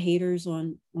to all the haters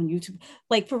on YouTube.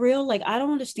 Like, for real, like, I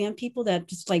don't understand people that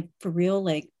just, like, for real,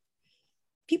 like,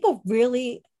 people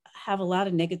really have a lot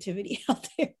of negativity out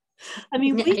there. I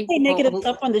mean, we say negative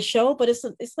stuff on the show, but it's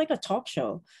like a talk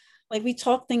show. Like, we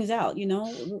talk things out,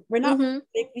 we're not,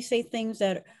 we say things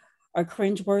that are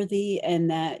cringeworthy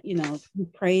and that, we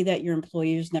pray that your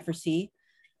employers never see,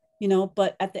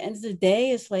 but at the end of the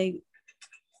day, it's like,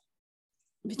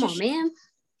 we're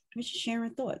just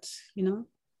sharing thoughts, So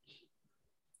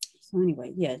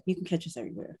anyway, yeah, you can catch us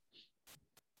everywhere.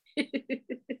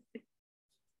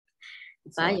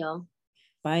 Bye, y'all.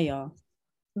 Bye, y'all.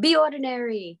 Be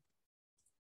ordinary.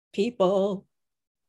 People.